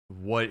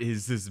What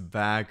is this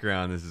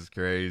background? This is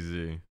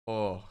crazy.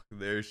 Oh,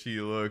 there she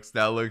looks.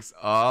 That looks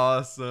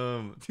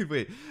awesome. Dude,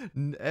 wait.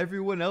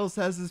 Everyone else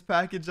has this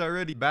package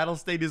already. Battle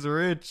State is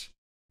rich.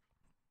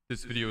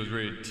 This video is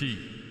rated T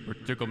or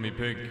Tickle Me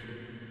Pink.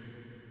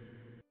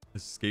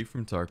 Escape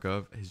from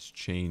Tarkov has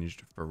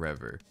changed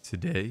forever.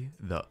 Today,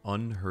 the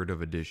unheard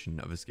of edition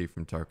of Escape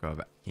from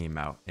Tarkov came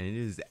out, and it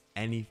is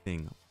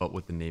anything but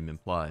what the name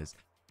implies.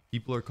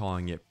 People are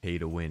calling it pay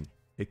to win.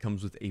 It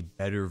comes with a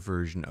better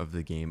version of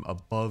the game,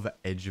 above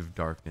Edge of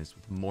Darkness,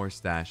 with more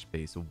stash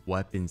space,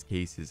 weapons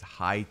cases,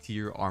 high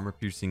tier armor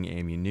piercing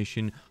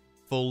ammunition,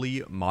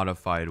 fully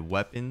modified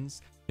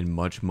weapons, and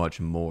much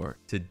more.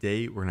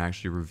 Today, we're gonna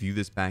actually review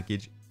this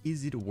package.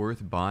 Is it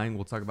worth buying?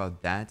 We'll talk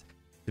about that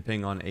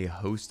depending on a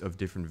host of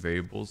different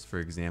variables. For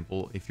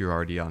example, if you're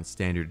already on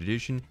Standard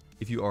Edition,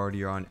 if you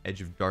already are on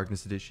Edge of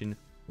Darkness Edition,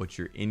 what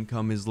your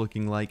income is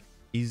looking like,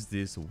 is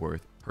this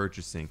worth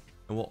purchasing?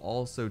 And we'll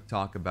also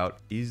talk about,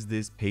 is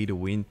this pay to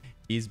win?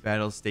 Is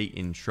Battle State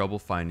in trouble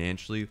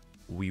financially?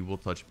 We will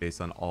touch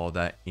base on all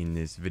that in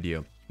this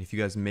video. If you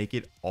guys make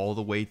it all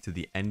the way to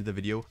the end of the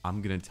video,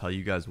 I'm going to tell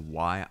you guys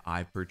why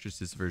I purchased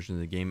this version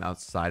of the game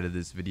outside of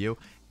this video,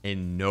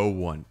 and no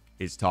one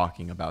is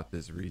talking about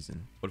this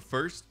reason. But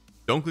first,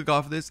 don't click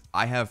off this.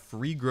 I have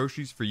free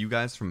groceries for you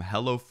guys from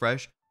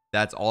HelloFresh.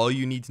 That's all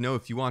you need to know.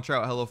 If you want to try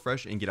out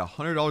HelloFresh and get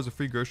 $100 of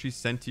free groceries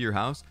sent to your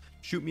house,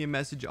 shoot me a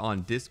message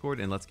on Discord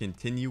and let's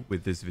continue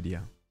with this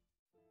video.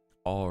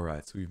 All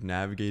right, so we've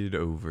navigated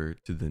over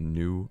to the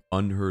new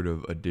unheard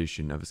of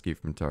edition of Escape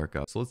from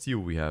Tarkov. So let's see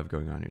what we have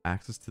going on here.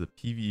 Access to the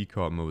PvE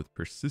co-op mode with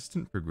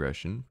persistent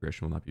progression.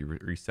 Progression will not be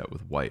reset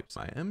with wipes.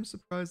 I am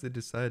surprised they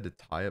decided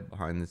to tie it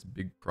behind this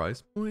big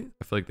price point.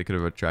 I feel like they could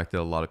have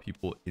attracted a lot of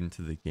people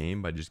into the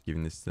game by just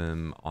giving this to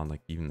them on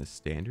like even the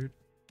standard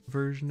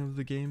version of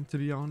the game, to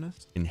be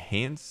honest.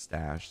 Enhanced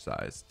stash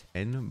size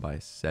 10 by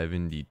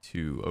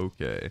 72.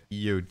 Okay.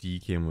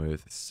 EOD came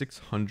with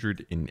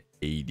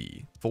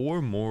 680.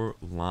 4 more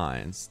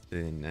lines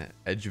than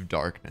Edge of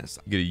Darkness.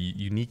 You get a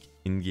unique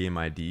in-game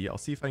ID. I'll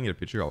see if I can get a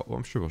picture.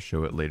 I'm sure we'll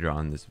show it later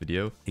on in this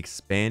video.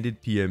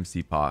 Expanded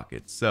PMC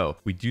pockets. So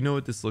we do know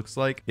what this looks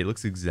like. It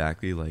looks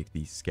exactly like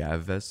the scav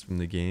vest from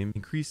the game.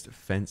 Increased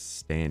fence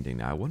standing.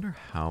 Now I wonder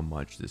how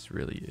much this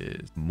really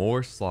is.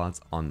 More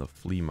slots on the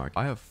flea market.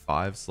 I have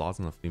 5 slots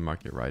on the flea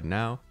market right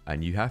now,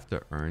 and you have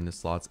to earn the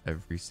slots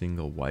every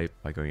single wipe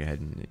by going ahead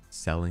and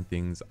selling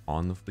things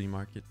on the flea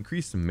market.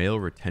 Increased mail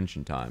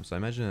retention time. So I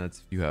imagine that's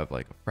if you have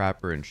like a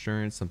frapper,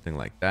 insurance, something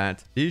like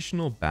that.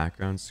 Additional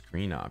background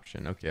screen option.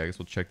 Okay, I guess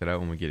we'll check that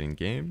out when we get in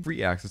game.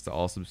 Free access to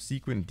all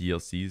subsequent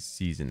DLCs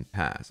season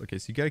pass. Okay,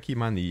 so you got to keep in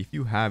mind that if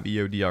you have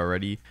EOD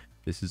already,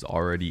 this is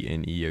already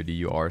in EOD.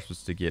 You are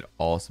supposed to get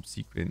all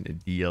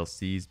subsequent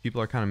DLCs.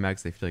 People are kind of mad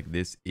because they feel like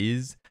this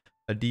is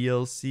a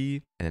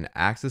DLC. And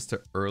access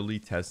to early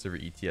test server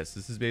ETS.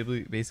 This is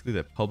basically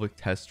the public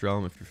test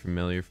realm, if you're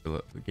familiar,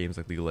 for games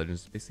like League of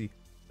Legends. Basically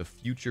the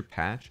future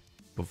patch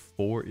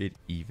before it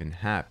even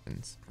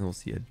happens. And we'll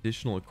see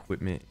additional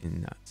equipment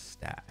in that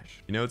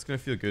stash. You know, it's gonna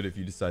feel good if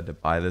you decide to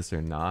buy this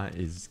or not,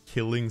 is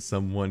killing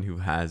someone who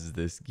has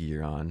this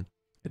gear on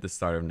at the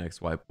start of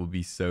next wipe will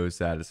be so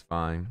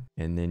satisfying.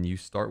 And then you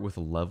start with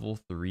level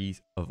 3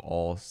 of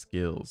all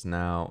skills.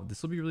 Now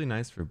this will be really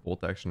nice for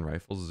bolt action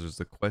rifles. There's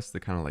a quest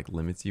that kind of like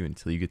limits you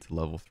until you get to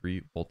level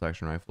 3 bolt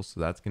action rifles, so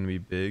that's going to be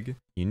big.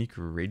 Unique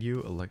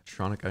radio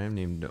electronic item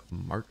named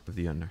Mark of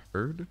the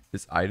Unheard.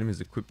 This item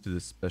is equipped to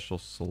this special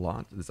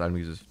slot. This item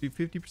gives us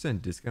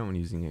 50% discount when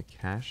using a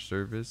cash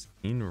service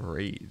in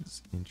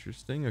raids.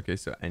 Interesting. Okay,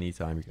 so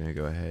anytime you're going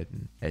to go ahead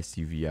and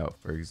SUV out,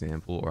 for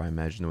example, or I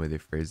imagine the way they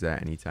phrase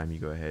that, anytime you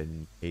go ahead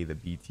and pay the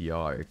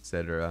BTR,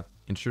 etc.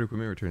 Insured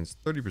equipment returns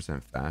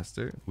 30%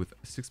 faster with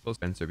 6+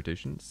 fence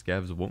reputation.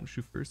 Scavs won't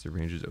shoot first. It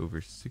ranges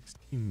over 60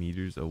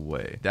 meters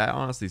away. That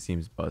honestly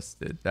seems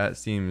busted. That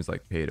seems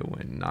like pay to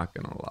win, not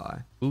gonna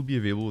lie. Will be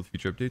available with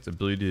future updates.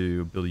 Ability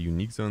to build a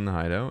unique zone in the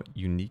hideout.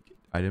 Unique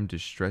item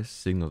distress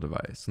signal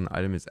device. When the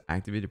item is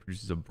activated, it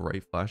produces a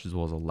bright flash as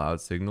well as a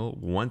loud signal.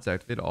 Once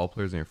activated, all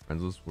players on your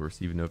friends list will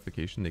receive a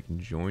notification they can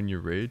join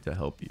your raid to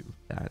help you.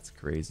 That's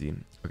crazy.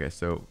 Okay,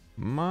 so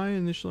my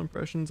initial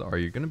impressions are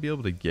you're going to be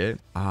able to get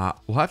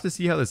we'll have to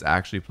see how this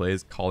actually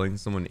plays, calling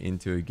someone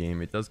into a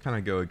game. It does kind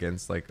of go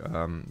against like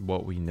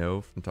what we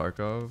know from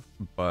Tarkov,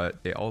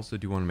 but they also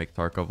do want to make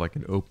Tarkov like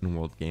an open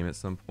world game at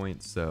some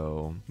point.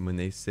 So when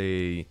they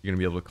say you're going to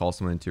be able to call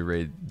someone into a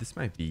raid, this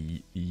might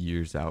be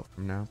years out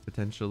from now,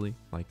 potentially,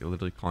 like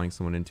literally calling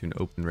someone into an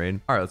open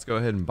raid. All right, let's go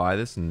ahead and buy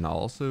this, and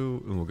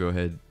we'll go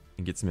ahead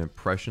and get some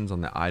impressions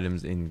on the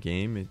items in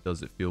game.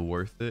 Does it feel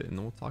worth it? And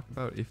then we'll talk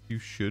about if you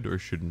should or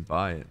shouldn't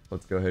buy it.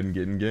 Let's go ahead and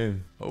get in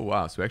game. Oh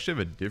wow, so we actually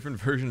have a different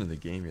version of the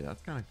game here.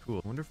 That's kind of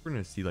cool. I wonder if we're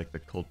gonna see like the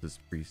cultist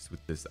priest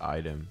with this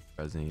item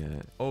present in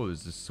it. Oh,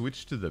 there's a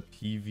switch to the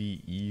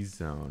PvE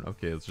zone.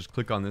 Okay, let's just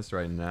click on this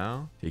right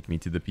now. Take me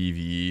to the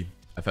PvE.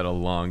 I've had a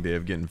long day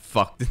of getting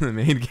fucked in the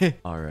main game.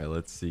 All right,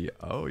 let's see.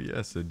 Oh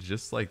yeah, so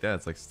just like that,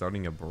 it's like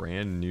starting a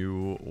brand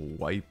new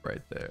wipe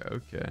right there.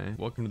 Okay,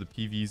 welcome to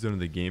the PvE zone of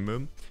the game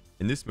mode.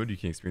 In this mode, you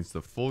can experience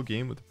the full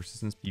game with the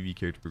persistence PvE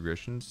character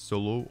progression,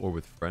 solo or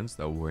with friends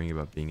without worrying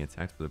about being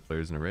attacked by the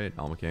players in a raid.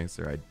 All mechanics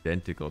are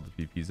identical to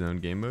PvP zone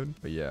game mode.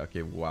 But yeah,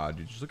 okay, wow,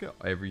 dude, just look at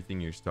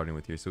everything you're starting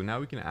with here. So now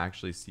we can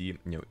actually see,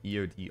 you know,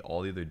 EOD,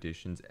 all the other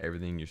additions,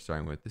 everything you're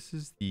starting with. This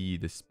is the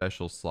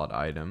special slot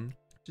item.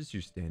 Just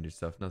your standard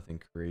stuff,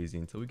 nothing crazy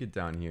until we get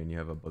down here and you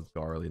have a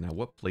Bagarly. Now,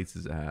 what plates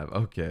does it have?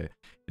 Okay,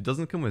 it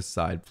doesn't come with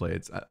side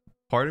plates.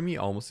 Part of me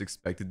almost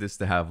expected this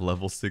to have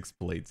level 6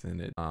 plates in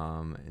it.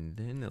 And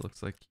then it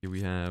looks like here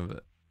we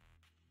have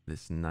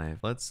this knife.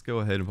 Let's go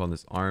ahead and put on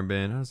this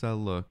armband. How does that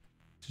look?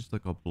 Just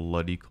like a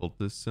bloody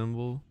cultist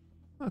symbol.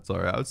 That's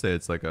alright. I would say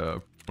it's like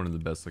one of the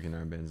best looking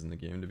armbands in the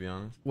game, to be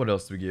honest. What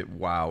else do we get?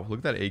 Wow, look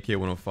at that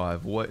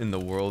AK-105. What in the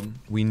world?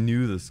 We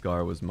knew the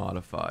SCAR was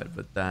modified,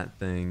 but that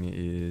thing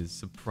is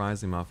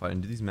surprisingly modified.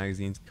 And do these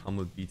magazines come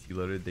with BT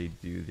loaded? They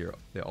do.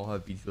 They all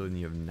have BT loaded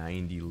and you have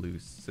 90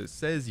 loose. So it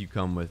says you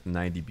come with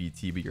 90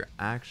 BT, but you're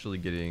actually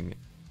getting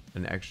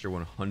an extra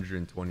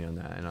 120 on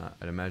that. And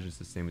I'd imagine it's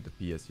the same with the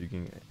PS. So you're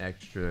getting an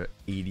extra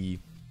 80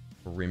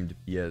 rimmed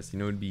PS. You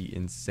know what would be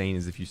insane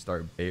is if you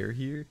start bare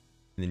here,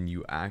 and then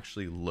you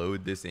actually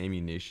load this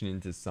ammunition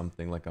into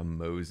something like a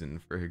Mosin,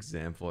 for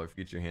example. If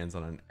you get your hands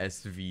on an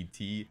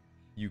SVT,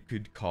 you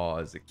could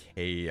cause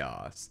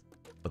chaos.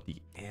 But the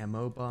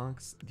ammo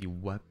box, the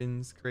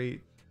weapons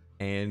crate,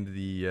 and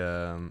the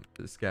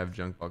scav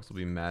junk box will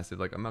be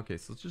massive. Like, okay,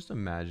 so let's just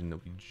imagine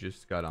that we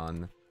just got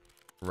on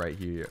right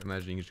here.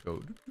 Imagine you just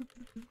go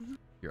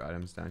your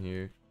items down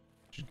here.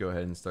 Just go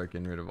ahead and start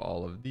getting rid of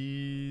all of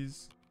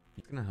these.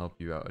 It's gonna help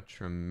you out a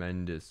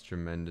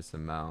tremendous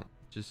amount.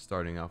 Just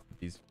starting off with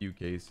these few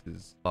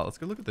cases. Let's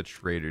go look at the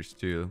traders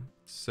too.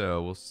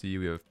 So we'll see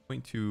we have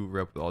 0.2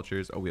 rep with all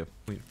traders. Oh, we have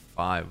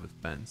 0.5 with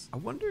fence. I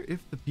wonder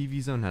if the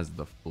PV zone has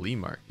the flea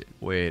market.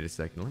 Wait a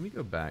second, let me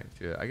go back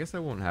to it. I guess I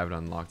won't have it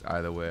unlocked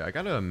either way. I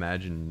gotta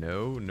imagine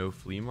no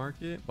flea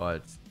market,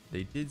 but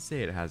they did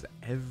say it has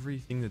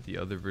everything that the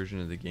other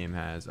version of the game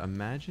has.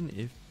 Imagine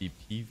if the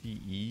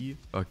PvE,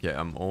 okay,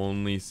 I'm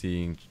only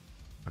seeing,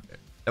 okay,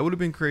 that would have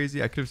been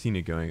crazy. I could have seen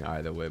it going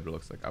either way, but it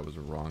looks like I was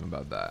wrong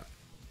about that.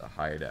 The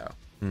hideout.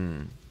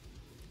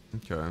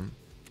 Okay.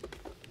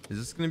 Is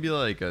this gonna be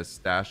like a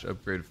stash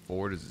upgrade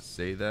 4? Does it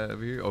say that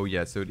over here? Oh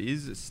yeah, so it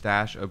is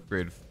stash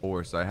upgrade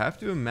 4. So I have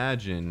to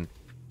imagine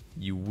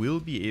you will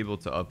be able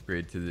to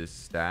upgrade to this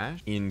stash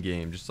in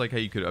game, just like how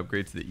you could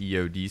upgrade to the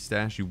EOD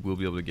stash. You will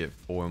be able to get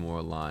 4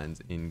 more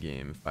lines in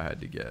game, if I had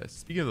to guess.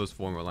 Speaking of those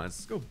 4 more lines,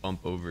 let's go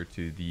bump over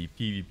to the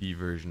PvP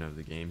version of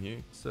the game here.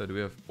 So do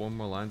we have 4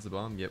 more lines at the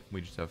bottom? Yep, we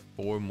just have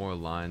 4 more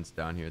lines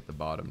down here at the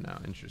bottom now.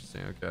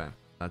 Interesting. Okay,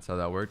 that's how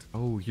that works.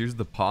 Oh, here's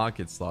the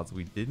pocket slots.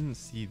 We didn't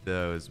see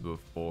those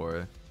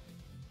before.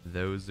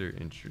 Those are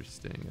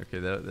interesting. Okay,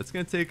 that's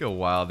gonna take a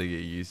while to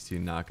get used to,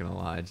 not gonna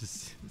lie. It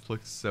just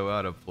looks so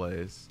out of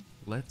place.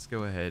 Let's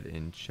go ahead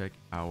and check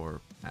our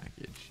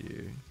package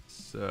here.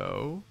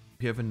 So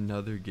we have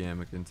another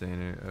gamma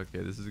container.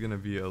 Okay, this is gonna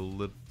be a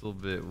little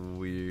bit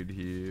weird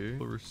here.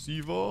 We'll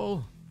receive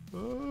all.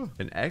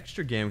 An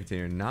extra gamma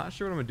container. Not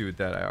sure what I'm gonna do with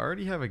that. I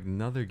already have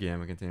another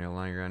gamma container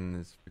lying around in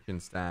this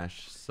freaking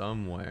stash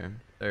somewhere.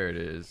 There it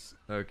is.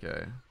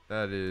 Okay,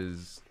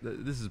 this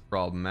is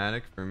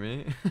problematic for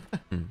me.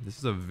 This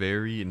is a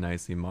very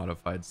nicely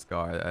modified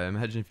SCAR. I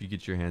imagine if you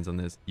get your hands on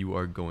this, you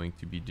are going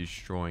to be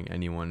destroying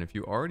anyone. If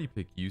you already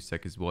pick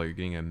USEC as well, you're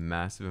getting a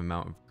massive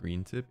amount of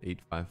green tip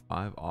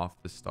 855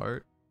 off the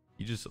start.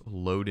 You just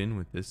load in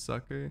with this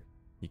sucker,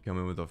 you come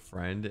in with a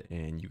friend,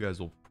 and you guys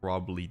will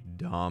probably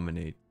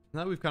dominate.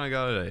 Now that we've kind of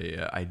got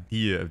an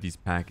idea of these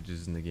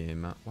packages in the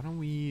game, why don't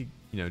we,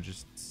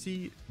 just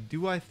see,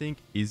 do I think,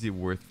 is it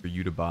worth for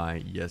you to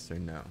buy, yes or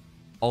no?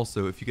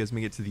 Also, if you guys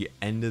make it to the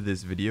end of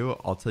this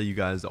video, I'll tell you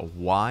guys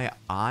why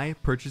I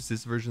purchased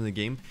this version of the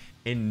game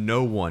and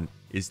no one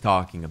is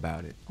talking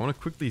about it. I want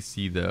to quickly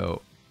see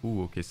though.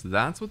 Ooh, okay, so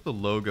that's what the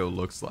logo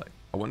looks like.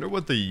 I wonder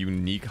what the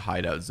unique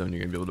hideout zone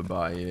you're gonna be able to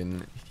buy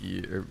in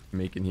here, or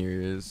make in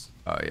here is.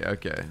 Oh yeah,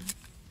 okay.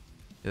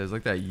 Yeah, there's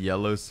like that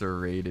yellow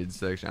serrated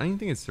section. I don't even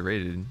think it's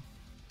serrated.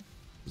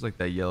 There's like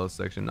that yellow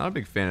section. Not a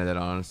big fan of that,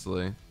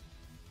 honestly.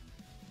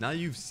 Now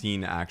you've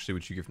seen actually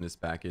what you get from this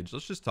package,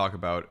 let's just talk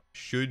about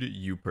should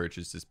you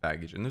purchase this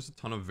package. And there's a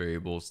ton of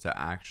variables to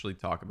actually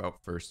talk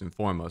about first and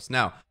foremost.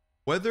 Now,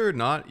 whether or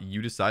not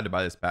you decide to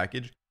buy this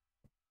package,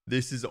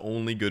 this is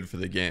only good for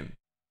the game.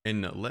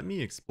 And let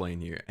me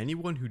explain here.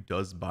 Anyone who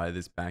does buy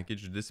this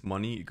package, this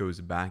money goes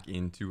back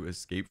into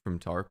Escape from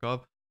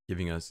Tarkov,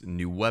 giving us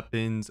new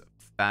weapons,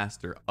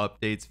 faster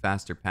updates,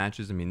 faster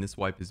patches. I mean, this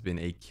wipe has been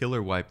a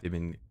killer wipe. They've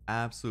been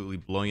absolutely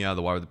blowing out of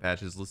the water with the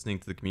patches, listening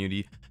to the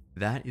community.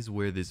 That is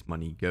where this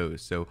money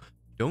goes. So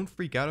don't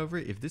freak out over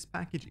it. If this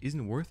package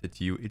isn't worth it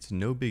to you, it's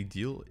no big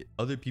deal.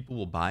 Other people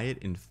will buy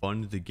it and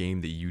fund the game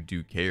that you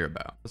do care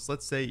about. So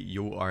let's say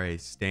you are a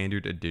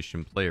standard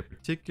edition player,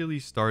 particularly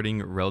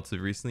starting relatively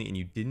recently, and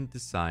you didn't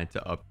decide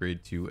to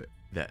upgrade to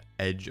the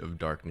Edge of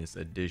Darkness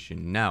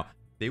edition. Now,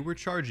 they were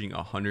charging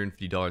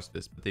 $150 for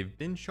this, but they've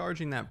been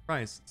charging that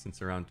price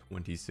since around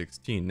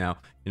 2016. Now,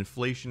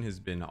 inflation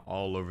has been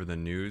all over the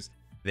news.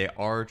 They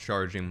are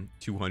charging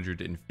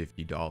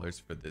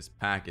 $250 for this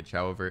package.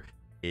 However,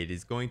 it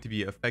is going to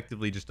be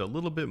effectively just a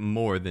little bit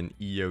more than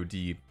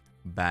EOD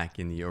back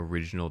in the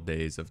original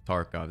days of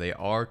Tarkov. They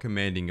are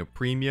commanding a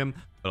premium,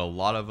 but a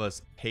lot of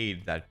us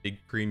paid that big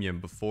premium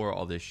before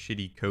all this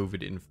shitty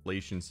COVID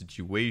inflation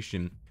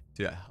situation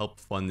to help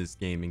fund this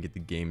game and get the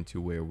game to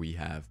where we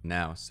have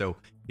now. So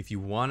if you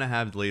want to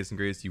have the latest and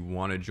greatest, you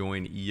want to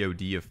join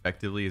EOD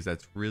effectively, as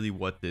that's really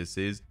what this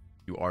is,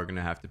 you are going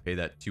to have to pay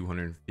that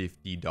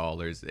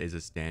 $250 as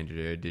a standard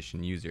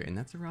edition user, and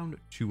that's around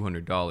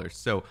 $200.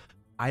 So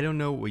I don't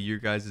know what your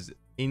guys'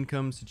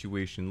 income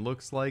situation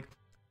looks like,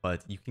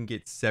 but you can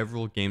get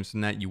several games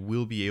from that. You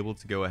will be able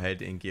to go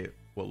ahead and get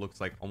what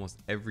looks like almost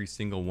every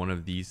single one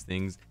of these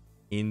things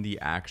in the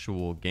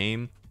actual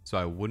game, so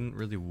I wouldn't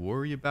really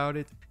worry about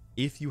it.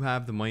 If you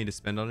have the money to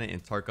spend on it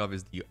and Tarkov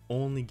is the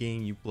only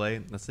game you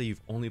play, let's say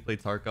you've only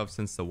played Tarkov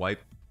since the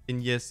wipe,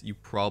 then yes, you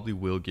probably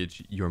will get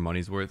your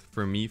money's worth.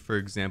 For me, for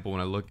example,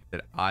 when I look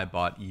at, I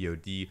bought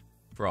EOD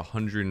for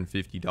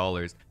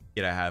 $150,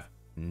 yet I have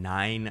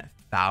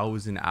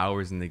 9,000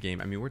 hours in the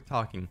game. I mean, we're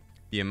talking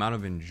the amount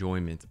of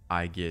enjoyment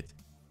I get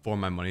for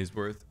my money's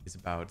worth is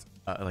about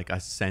like a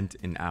cent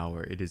an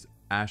hour. It is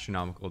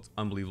astronomical. It's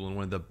unbelievable, and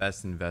one of the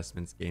best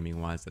investments gaming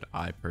wise that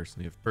I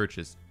personally have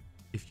purchased.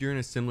 If you're in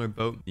a similar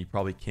boat, you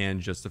probably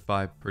can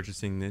justify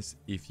purchasing this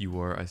if you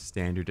are a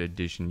standard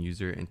edition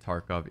user and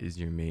Tarkov is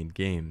your main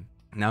game.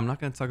 Now, I'm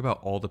not going to talk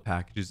about all the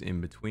packages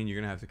in between.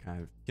 You're going to have to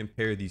kind of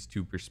compare these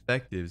two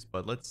perspectives,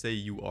 but let's say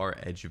you are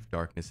Edge of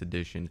Darkness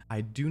Edition. I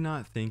do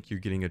not think you're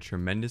getting a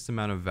tremendous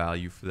amount of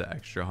value for the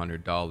extra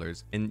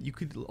 $100, and you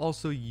could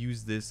also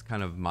use this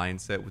kind of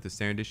mindset with the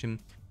standard edition.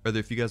 Rather,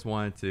 if you guys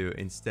wanted to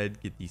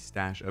instead get the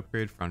stash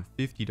upgrade for around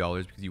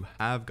 $50 because you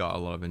have got a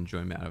lot of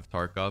enjoyment out of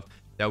Tarkov,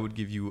 that would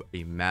give you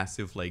a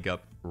massive leg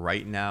up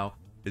right now,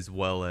 as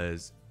well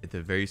as at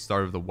the very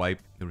start of the wipe.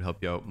 It would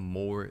help you out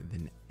more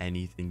than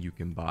anything you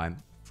can buy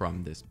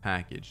from this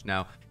package.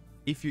 Now,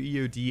 if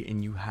you're EOD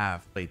and you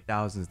have played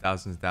thousands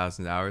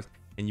of hours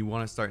and you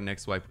want to start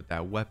next wipe with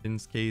that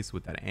weapons case,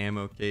 with that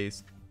ammo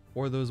case,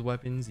 or those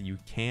weapons, you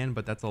can,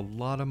 but that's a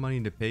lot of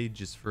money to pay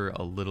just for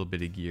a little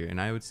bit of gear, and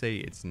I would say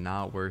it's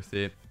not worth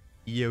it.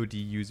 EOD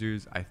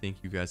users, I think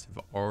you guys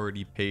have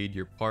already paid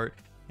your part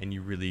and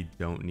you really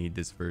don't need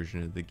this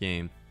version of the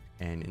game.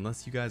 And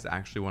unless you guys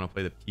actually want to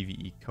play the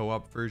PvE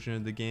co-op version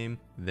of the game,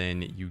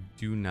 then you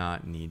do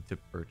not need to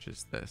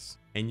purchase this.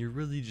 And you're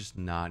really just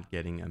not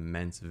getting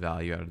immense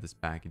value out of this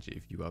package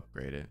if you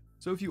upgrade it.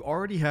 So if you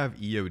already have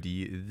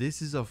EOD,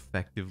 this is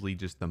effectively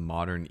just the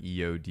modern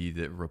EOD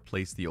that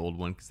replaced the old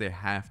one, because they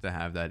have to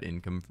have that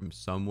income from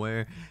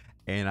somewhere.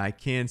 And I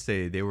can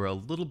say they were a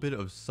little bit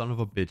of son of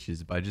a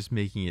bitches by just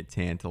making it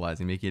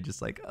tantalizing, making it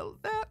just like, oh,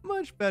 that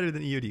much better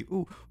than EOD.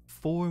 Ooh,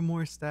 4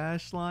 more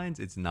stash lines.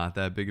 It's not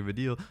that big of a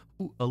deal.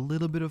 Ooh, a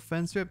little bit of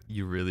fence rep.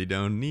 You really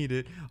don't need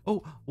it.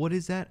 Oh, what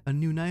is that? A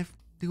new knife?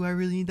 Do I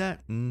really need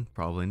that?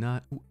 Probably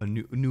not. Ooh, a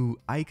new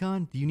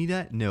icon? Do you need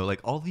that? No.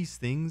 Like all these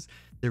things,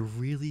 they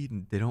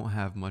don't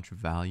have much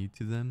value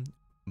to them.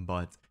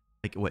 But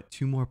like what,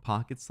 2 more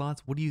pocket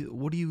slots? What are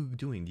you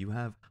doing? Do you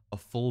have a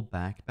full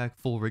backpack,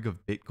 full rig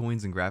of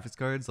bitcoins and graphics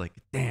cards? Like,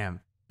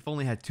 damn. If I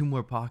only had 2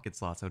 more pocket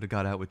slots, I would have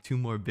got out with 2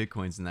 more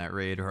bitcoins in that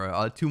raid,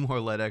 or 2 more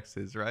lead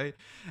X's, right?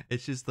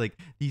 It's just like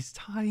these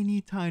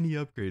tiny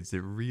upgrades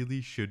that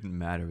really shouldn't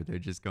matter. They're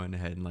just going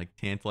ahead and like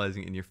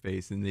tantalizing it in your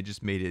face, and they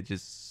just made it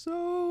just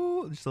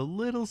a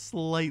little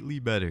slightly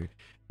better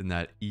than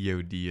that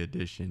EOD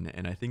edition.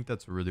 And I think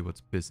that's really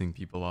what's pissing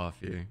people off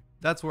here.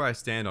 That's where I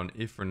stand on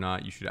if or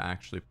not you should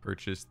actually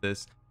purchase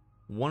this.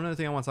 One other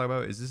thing I want to talk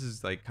about is this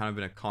is like kind of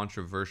been a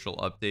controversial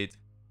update.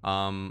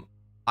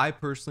 I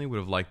personally would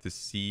have liked to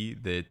see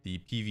that the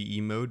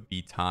PvE mode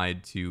be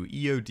tied to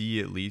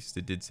EOD at least.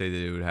 It did say that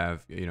it would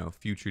have, you know,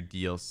 future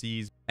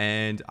DLCs,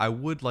 and I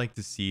would like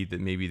to see that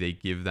maybe they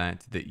give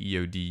that to the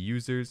EOD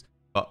users.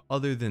 But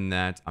other than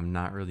that, I'm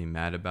not really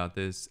mad about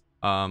this.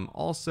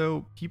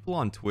 Also, people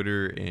on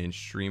Twitter and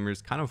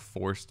streamers kind of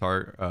forced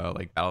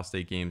like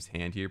Battlestate Games'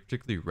 hand here,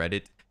 particularly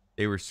Reddit.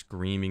 They were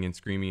screaming and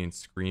screaming and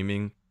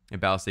screaming in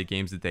Battlestate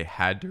Games that they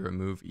had to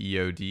remove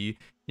EOD.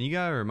 And you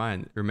gotta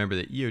remember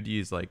that EOD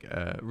is like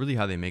really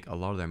how they make a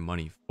lot of their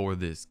money for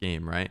this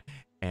game, right?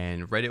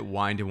 And Reddit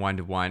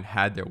whined,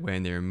 had their way,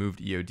 and they removed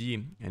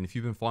EOD. And if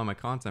you've been following my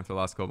content for the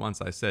last couple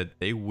months, I said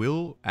they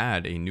will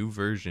add a new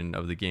version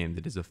of the game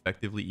that is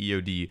effectively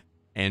EOD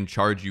and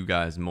charge you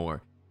guys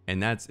more.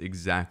 And that's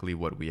exactly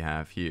what we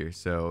have here.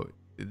 So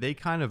they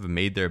kind of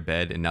made their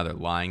bed and now they're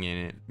lying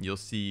in it. You'll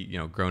see, you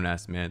know,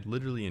 grown-ass man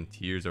literally in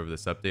tears over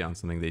this update on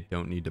something they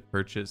don't need to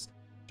purchase,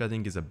 which I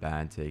think is a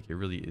bad take. It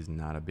really is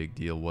not a big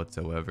deal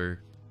whatsoever.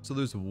 So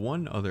there's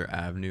one other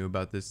avenue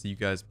about this that you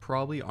guys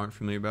probably aren't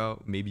familiar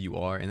about. Maybe you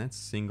are, and that's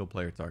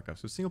single-player Tarkov.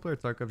 So single-player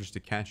Tarkov, just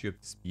to catch you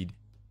up to speed,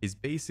 is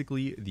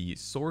basically the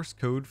source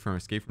code from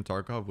Escape from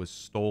Tarkov was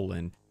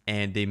stolen,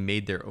 and they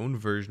made their own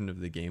version of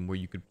the game where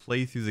you could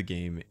play through the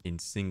game in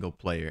single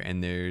player.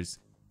 And there's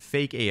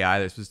fake AI.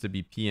 They're supposed to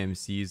be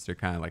PMCs. They're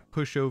kind of like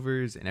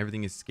pushovers, and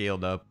everything is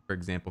scaled up. For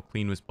example,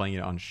 Clean was playing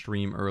it on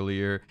stream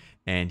earlier,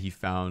 and he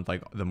found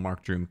like the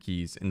Mark Droom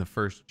keys in the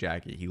first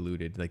jacket he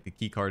looted. Like the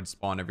key cards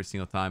spawn every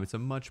single time. It's a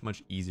much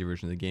easier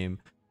version of the game.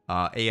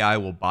 AI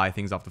will buy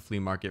things off the flea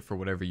market for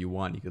whatever you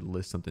want. You could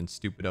list something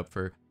stupid up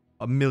for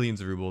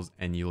millions of rubles,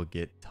 and you'll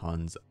get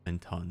tons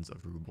and tons of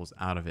rubles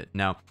out of it.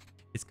 Now,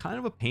 it's kind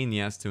of a pain in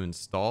the ass to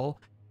install,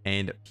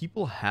 and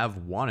people have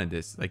wanted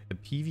this. Like the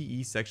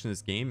PvE section of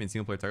this game in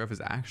single player Tarkov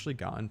has actually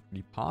gotten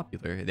pretty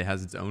popular. It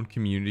has its own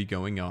community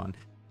going on.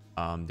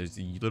 There's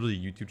literally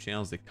YouTube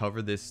channels that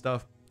cover this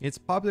stuff. It's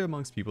popular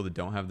amongst people that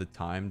don't have the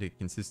time to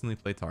consistently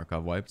play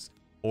Tarkov wipes,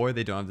 or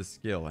they don't have the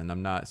skill. And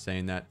I'm not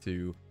saying that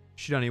to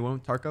shit on anyone.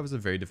 Tarkov is a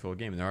very difficult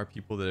game. There are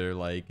people that are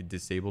like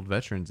disabled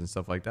veterans and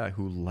stuff like that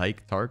who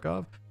like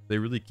Tarkov. They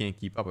really can't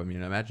keep up. I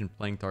mean, imagine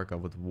playing Tarkov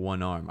with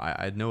one arm.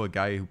 I know a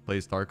guy who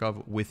plays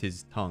Tarkov with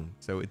his tongue.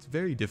 So it's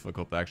very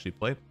difficult to actually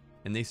play,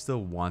 and they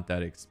still want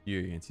that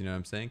experience. You know what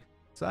I'm saying?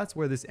 So that's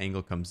where this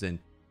angle comes in.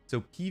 So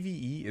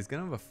PvE is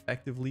going to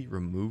effectively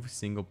remove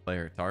single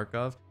player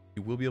Tarkov.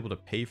 You will be able to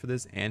pay for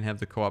this and have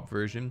the co-op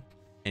version,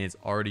 and it's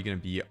already going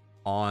to be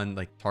on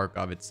like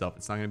Tarkov itself.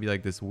 It's not going to be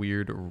like this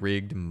weird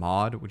rigged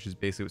mod, which is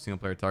basically what single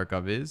player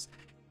Tarkov is.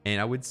 And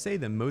I would say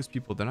that most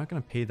people, they're not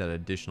going to pay that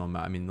additional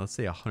amount. I mean, let's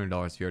say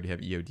 $100 if you already have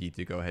EOD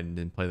to go ahead and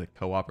then play the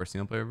co-op or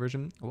single player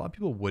version. A lot of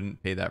people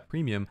wouldn't pay that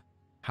premium.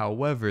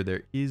 However,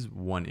 there is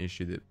one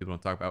issue that people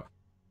don't talk about,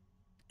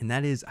 and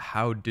that is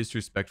how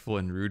disrespectful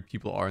and rude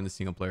people are in the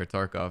single player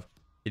Tarkov.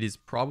 It is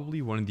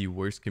probably one of the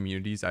worst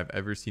communities I've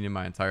ever seen in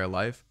my entire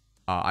life.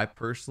 I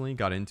personally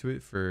got into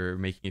it for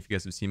making, if you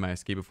guys have seen my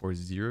Escape Before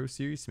Zero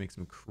series, to make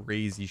some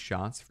crazy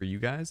shots for you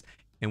guys.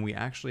 And we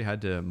actually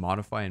had to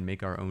modify and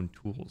make our own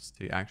tools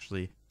to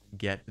actually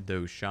get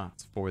those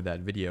shots for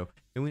that video.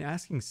 And when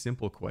asking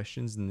simple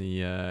questions in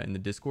the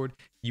Discord,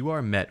 you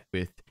are met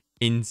with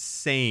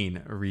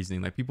insane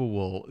reasoning. Like people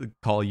will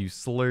call you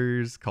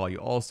slurs, call you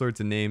all sorts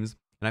of names.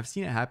 And I've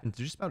seen it happen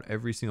to just about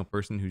every single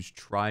person who's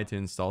tried to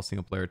install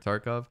single player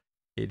Tarkov.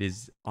 It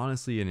is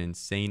honestly an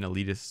insane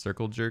elitist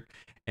circle jerk.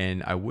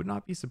 And I would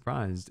not be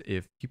surprised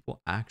if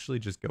people actually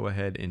just go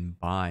ahead and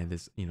buy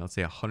this, you know, let's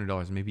say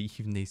 $100, maybe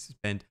even they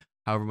spend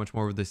however much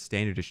more with the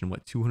standard edition,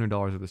 what,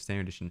 $200 with the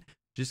standard edition,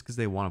 just because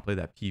they want to play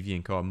that PvE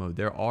and co-op mode.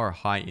 There are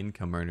high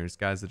income earners,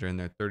 guys that are in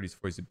their 30s,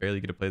 40s, that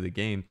barely get to play the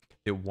game,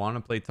 that want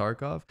to play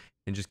Tarkov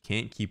and just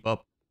can't keep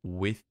up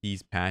with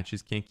these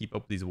patches, can't keep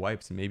up with these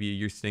wipes. And maybe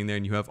you're sitting there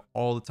and you have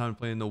all the time to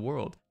play in the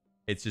world.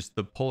 It's just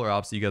the polar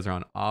opposite. You guys are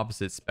on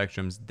opposite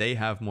spectrums. They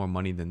have more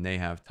money than they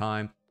have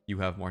time. You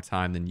have more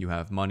time than you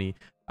have money.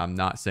 I'm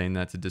not saying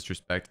that to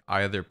disrespect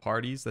either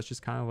parties. That's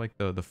just kind of like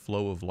the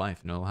flow of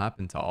life, and it'll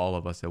happen to all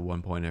of us at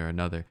one point or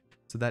another.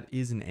 So that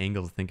is an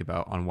angle to think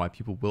about on why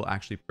people will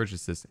actually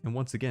purchase this. And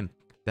once again,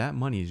 that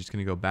money is just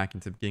going to go back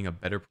into getting a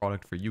better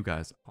product for you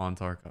guys on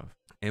Tarkov.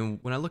 And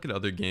when I look at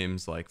other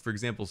games, like for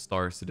example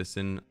Star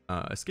Citizen,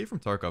 Escape from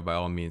Tarkov, by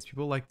all means,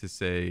 people like to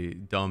say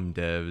dumb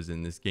devs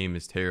and this game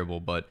is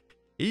terrible, but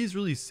it is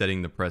really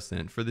setting the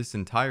precedent for this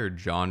entire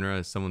genre.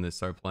 As someone that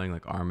started playing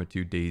like Arma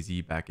 2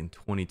 DayZ back in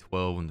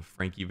 2012 when the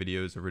Frankie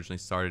videos originally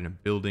started,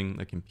 and building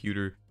a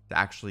computer to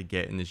actually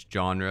get in this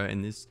genre.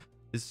 And this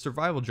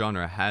survival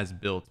genre has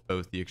built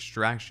both the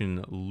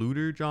extraction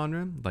looter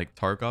genre like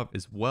Tarkov,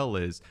 as well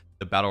as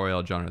the battle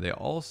royale genre. They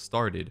all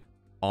started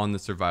on the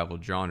survival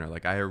genre.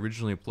 Like I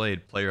originally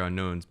played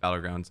PlayerUnknown's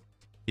Battlegrounds,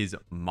 his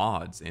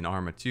mods in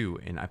Arma 2,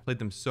 and I played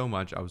them so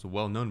much I was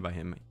well known by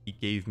him. He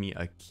gave me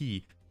a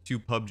key to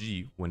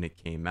PUBG when it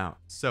came out.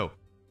 So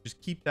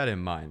just keep that in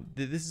mind.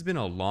 This has been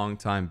a long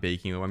time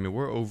baking. I mean,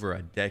 we're over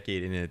a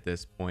decade in it at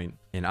this point,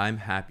 and I'm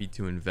happy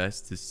to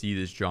invest to see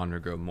this genre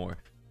grow more.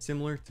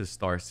 Similar to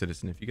Star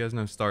Citizen. If you guys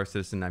know Star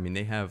Citizen, I mean,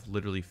 they have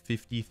literally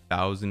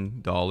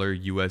 $50,000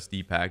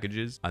 USD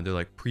packages. They're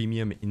like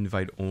premium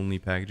invite only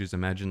packages.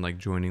 Imagine like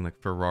joining like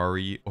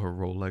Ferrari or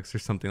Rolex or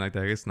something like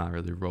that. I guess not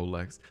really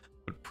Rolex,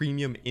 but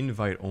premium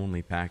invite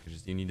only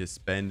packages you need to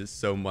spend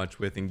so much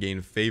with and gain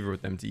favor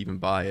with them to even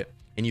buy it.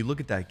 And you look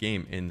at that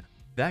game, and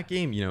that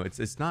game, you know,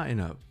 it's not in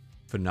a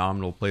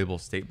phenomenal playable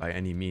state by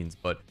any means,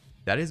 but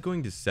that is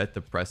going to set the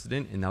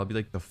precedent, and that'll be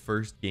like the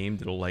first game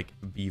that'll like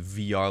be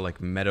VR, like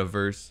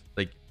metaverse,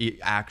 like it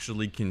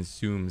actually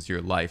consumes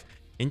your life.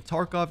 And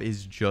Tarkov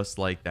is just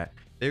like that.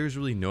 There's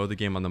really no other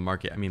game on the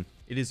market. I mean,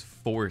 it is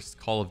forced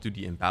Call of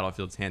Duty and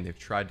Battlefield's hand. They've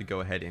tried to go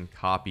ahead and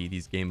copy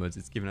these game modes.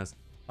 It's given us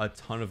a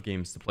ton of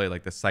games to play,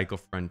 like the Cycle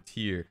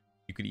Frontier.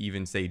 You could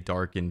even say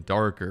Dark and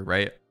Darker,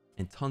 right?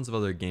 And tons of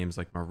other games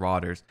like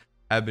Marauders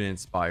have been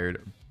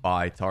inspired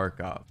by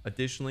Tarkov.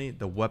 Additionally,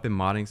 the weapon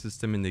modding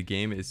system in the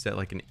game is set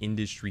like an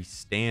industry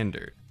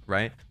standard,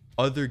 right?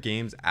 Other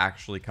games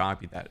actually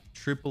copy that.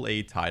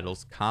 AAA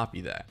titles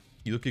copy that.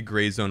 You look at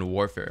Gray Zone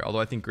Warfare.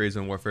 Although I think Gray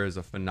Zone Warfare is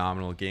a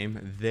phenomenal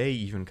game, they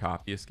even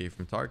copy Escape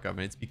from Tarkov.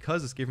 And it's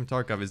because Escape from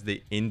Tarkov is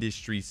the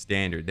industry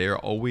standard. They are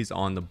always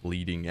on the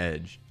bleeding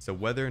edge. So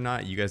whether or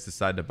not you guys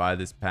decide to buy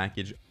this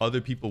package, other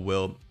people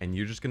will, and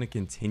you're just going to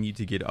continue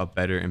to get a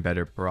better and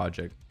better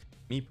project.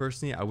 Me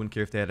personally, I wouldn't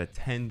care if they had a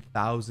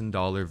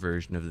 $10,000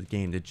 version of the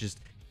game that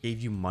just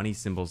gave you money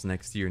symbols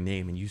next to your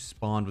name and you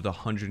spawned with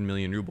 100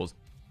 million rubles.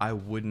 I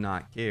would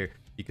not care,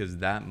 because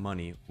that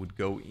money would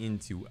go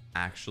into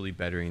actually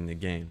bettering the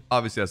game.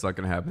 Obviously, that's not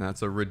going to happen.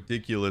 That's a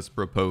ridiculous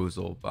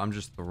proposal, but I'm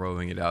just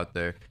throwing it out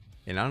there.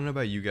 And I don't know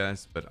about you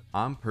guys, but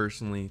I'm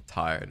personally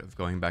tired of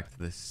going back to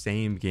the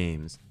same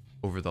games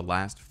over the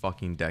last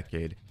fucking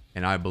decade.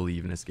 And I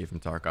believe in Escape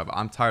from Tarkov.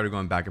 I'm tired of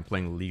going back and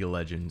playing League of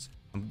Legends.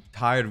 I'm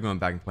tired of going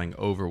back and playing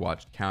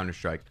Overwatch,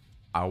 Counter-Strike.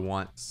 I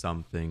want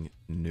something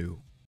new.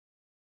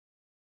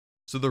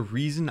 So the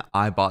reason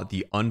I bought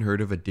the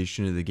unheard of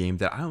edition of the game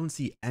that I don't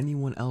see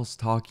anyone else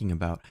talking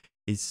about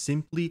is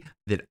simply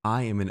that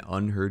I am an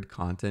unheard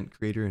content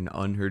creator, an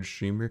unheard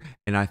streamer,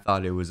 and I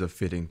thought it was a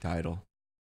fitting title.